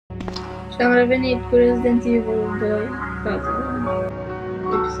Și am revenit cu Resident Evil 2, frate.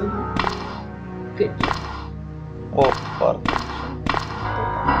 Episodul. Cât? 8 parte.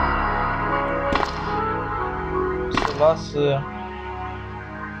 Se lasă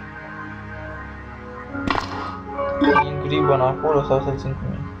în Griban acolo sau să-l țin cu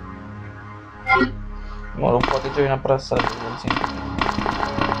mine? Mă rog, poate trebuie neapărat să-l țin cu mine.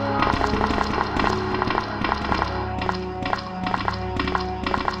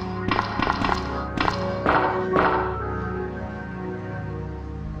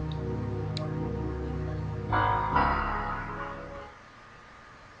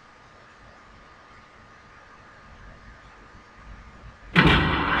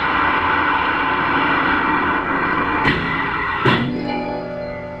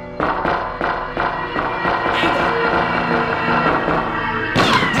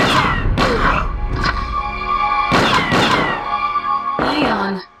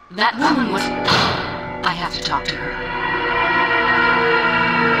 That woman was... I have to talk to her.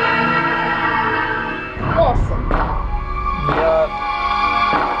 Awesome. Iar...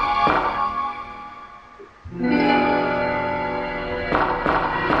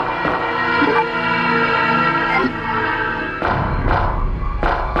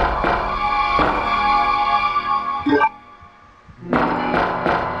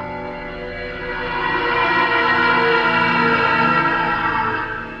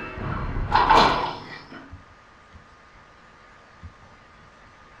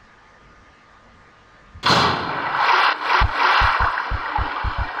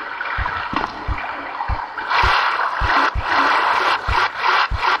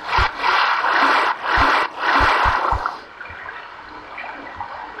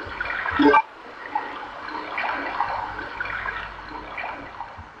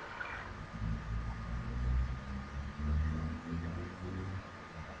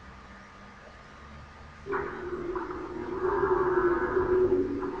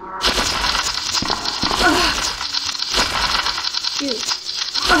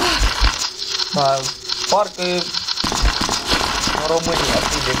 Parcă în România,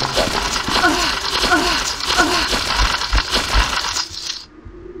 atât de gândat.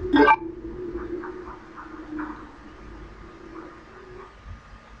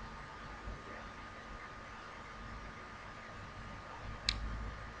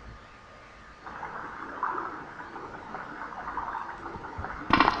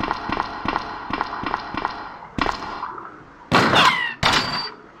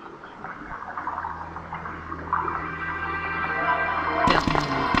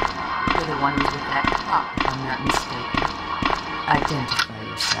 Identify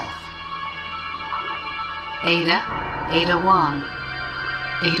yourself. Ada Wong.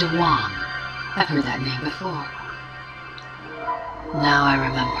 Ada Wong. I've heard that name before. Now I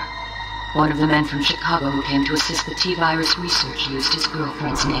remember. One of the men from Chicago who came to assist the T-virus research used his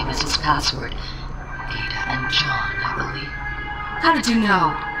girlfriend's name as his password. Ada and John, I believe. How did you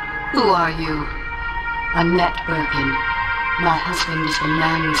know? Who are you? Annette Birkin. My husband is the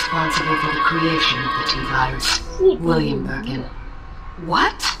man responsible for the creation of the T-virus. William Birkin.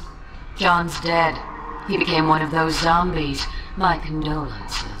 What? John's dead. He became one of those zombies. My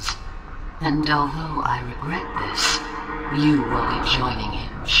condolences. And although I regret this, you will be joining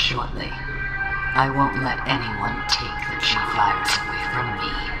him shortly. I won't let anyone take the G-virus away from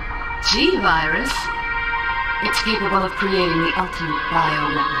me. G-virus? It's capable of creating the ultimate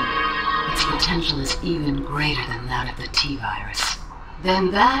bioweapon. Its potential is even greater than that of the T-virus. Then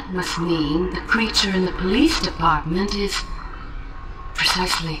that must mean the creature in the police department is...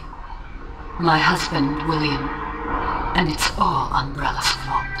 precisely my husband, William. And it's all Umbrella's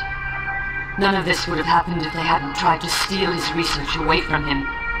fault. None of this would have happened if they hadn't tried to steal his research away from him.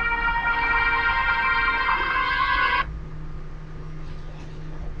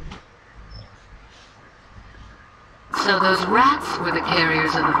 So those rats were the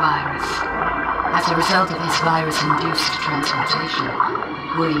carriers of the virus. As a result of his virus-induced transmutation,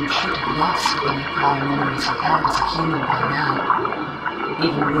 William should have lost any prior memories he had as a human by now.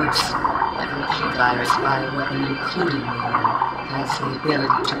 Even worse, every G-virus bioweapon, including William, has the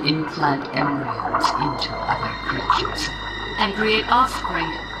ability to implant embryos into other creatures. And create offspring.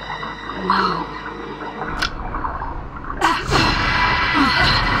 No.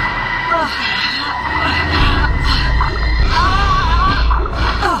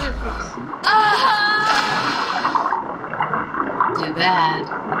 Too bad.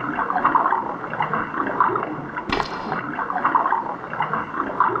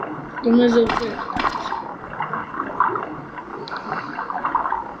 Dumnezeu te.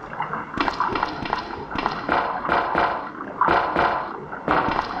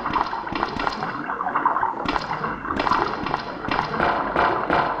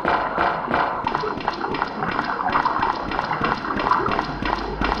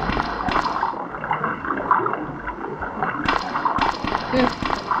 Ăla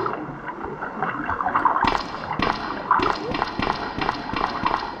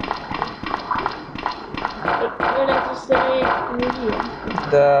trebuie să le murie.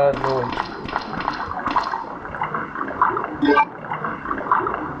 Da, logic.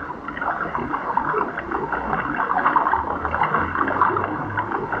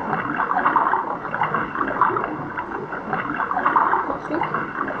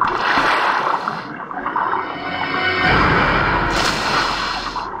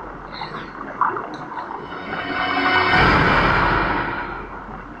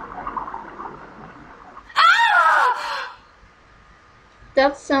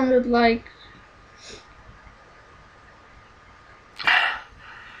 That sounded like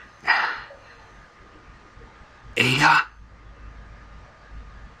Ada?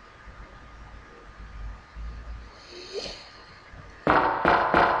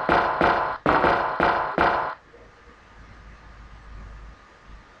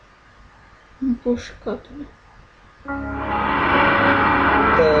 împușcatul.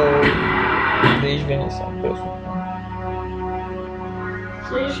 De aici venisem, presupun.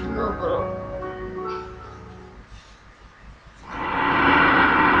 Să ești noroc.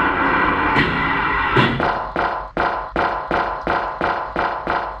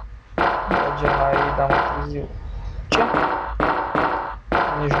 Mergem la Ada mai târziu. Ce?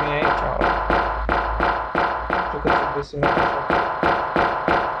 Nici nu e aici. Cred că trebuie să mergem așa.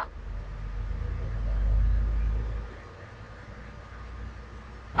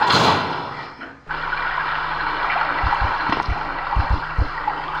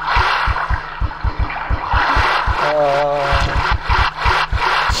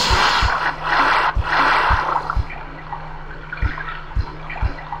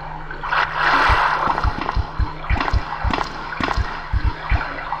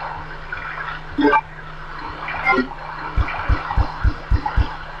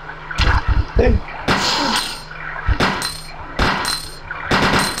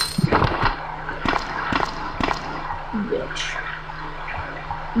 Bitch.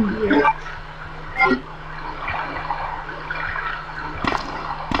 Bitch.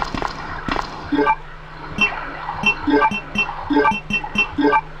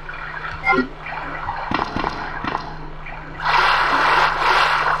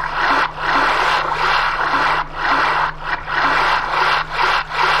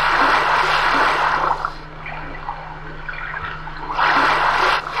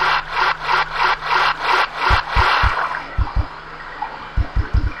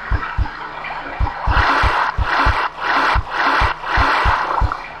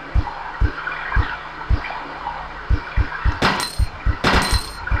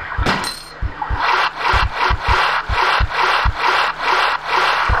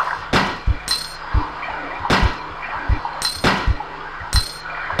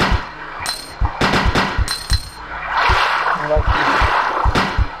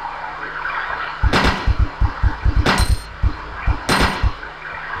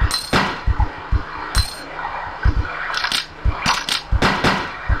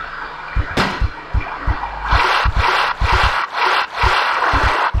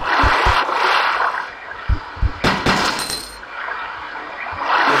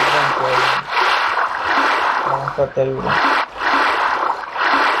 Fatea lui.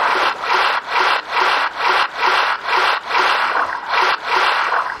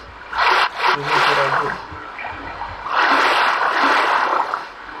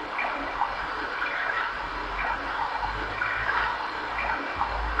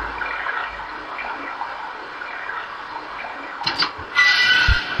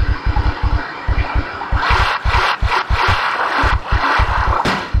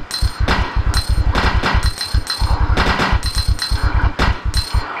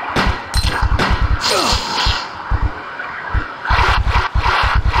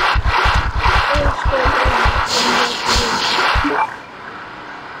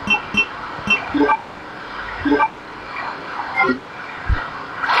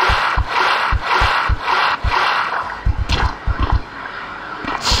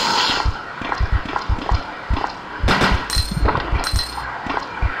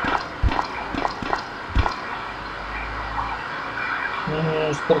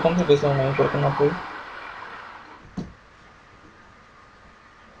 Sper că nu trebuie să mă mai întorc înapoi.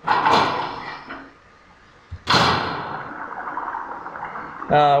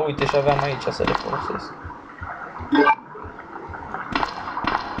 Uite, și aveam aici să le folosesc.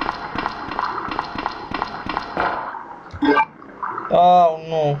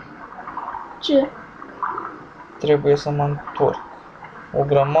 Nu. Ce? Trebuie să mă întorc. O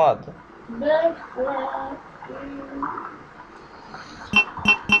grămadă.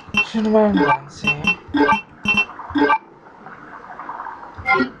 Și nu mai am danse.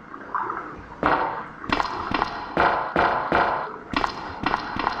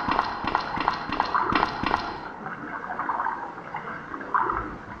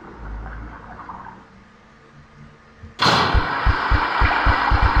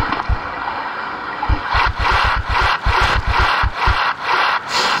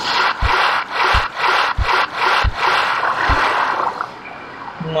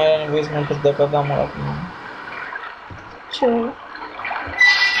 Nu mai era nevoie să mă întorc dacă aveam ăla cu mine. Ce?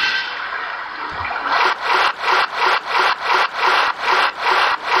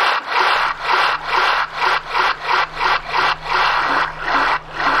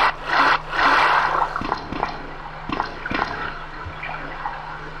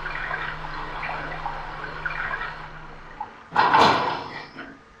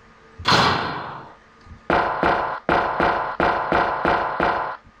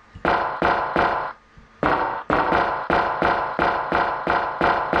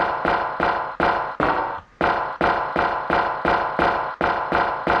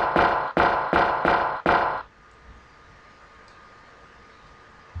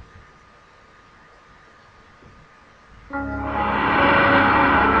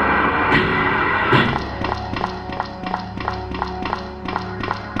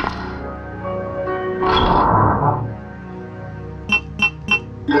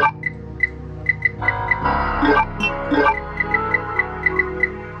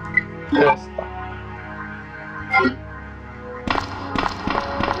 Ăsta.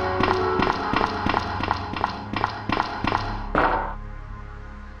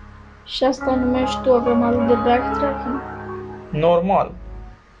 Și asta numești tu o grămadă de backtracking? Normal.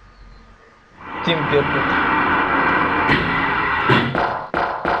 Timp pierdut.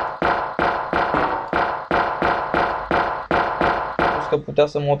 Plus că putea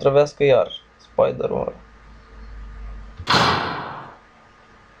să mă otrăvească iar Spider-ul ăla.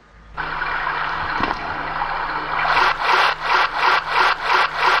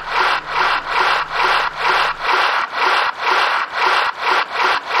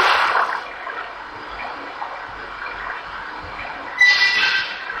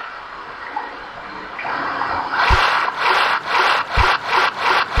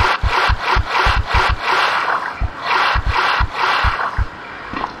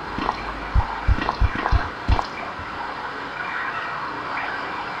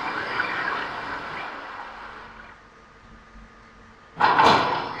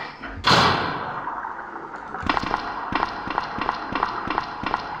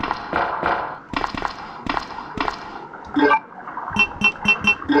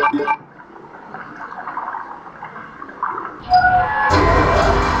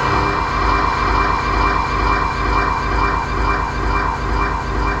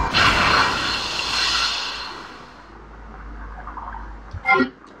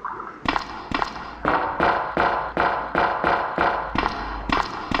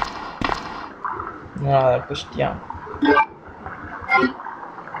 Dacă știam.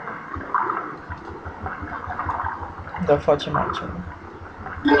 Dar facem altceva.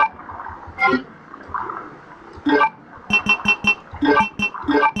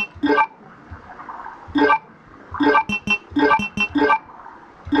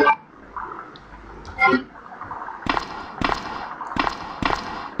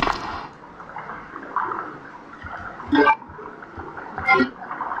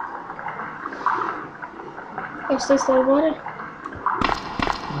 Asta e salvare?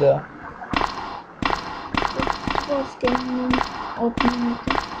 Da. Asta e 8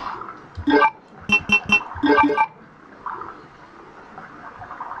 minute.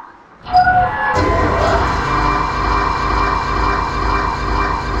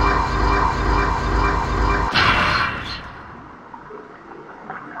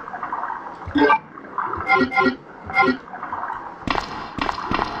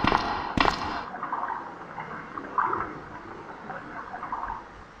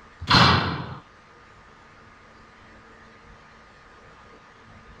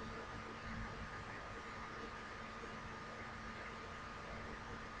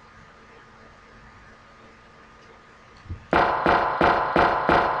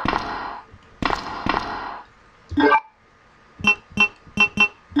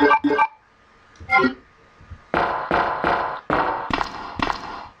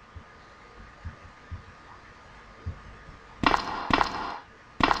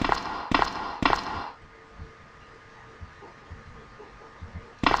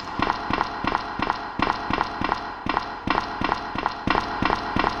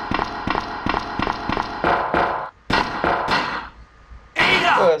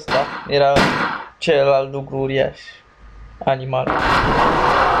 ăsta era celălalt lucru uriaș. Animal.